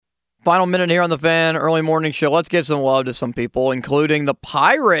Final minute here on the Fan early morning show. Let's give some love to some people, including the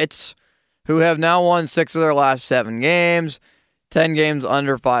Pirates, who have now won 6 of their last 7 games, 10 games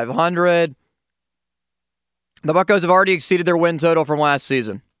under 500. The Buccos have already exceeded their win total from last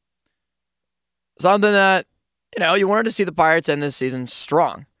season. Something that, you wanted to see the Pirates end this season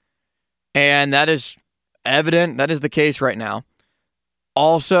strong. And that is evident. That is the case right now.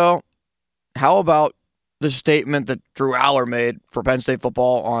 Also, how about the statement that Drew Aller made for Penn State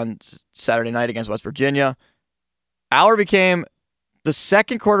football on Saturday night against West Virginia? Aller became the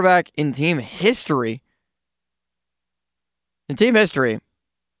second quarterback in team history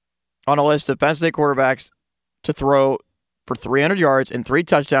on a list of Penn State quarterbacks to throw for 300 yards and 3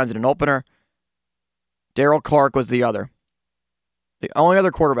 touchdowns in an opener. Daryl Clark was the other. The only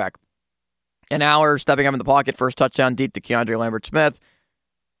other quarterback. And Aller stepping up in the pocket, first touchdown deep to Keandre Lambert-Smith.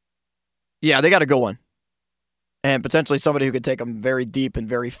 Yeah, they got a good one. And potentially somebody who could take them very deep and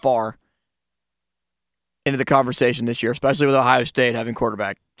very far into the conversation this year, especially with Ohio State having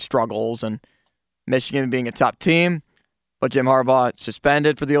quarterback struggles and Michigan being a top team. But Jim Harbaugh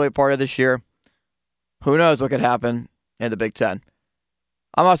suspended for the early part of this year. Who knows what could happen in the Big Ten.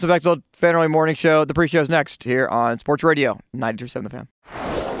 I'm Austin Bechtold, Fan Early Morning Show. The pre-show is next here on Sports Radio 92.7 The Fan.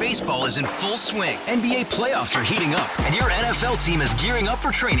 Baseball is in full swing. NBA playoffs are heating up, and your NFL team is gearing up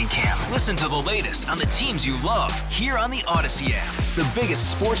for training camp. Listen to the latest on the teams you love here on the Odyssey app. The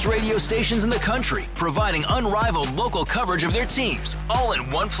biggest sports radio stations in the country, providing unrivaled local coverage of their teams, all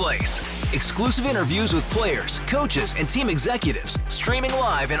in one place. Exclusive interviews with players, coaches, and team executives, streaming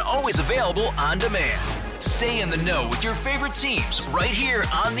live and always available on demand. Stay in the know with your favorite teams right here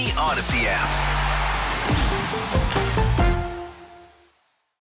on the Odyssey app.